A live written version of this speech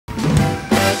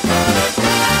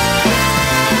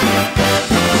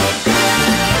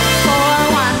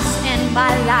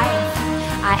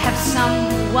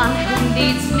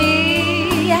needs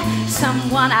me,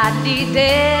 someone I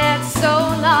needed so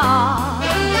long.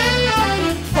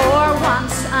 For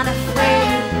once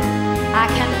unafraid, I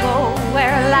can go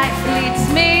where life leads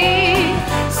me.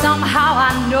 Somehow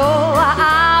I know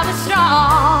I'll be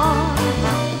strong.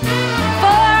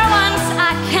 For once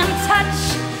I can touch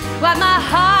what my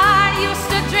heart used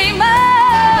to dream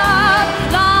of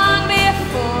long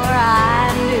before I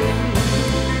knew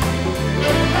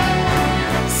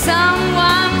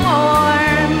someone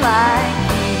warm like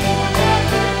you.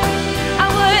 I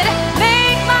would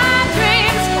make my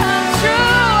dreams come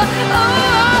true.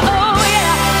 Oh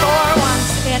yeah. For once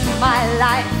in my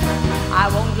life, I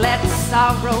won't let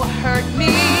sorrow hurt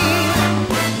me,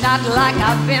 not like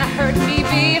I've been hurt me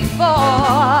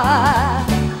before.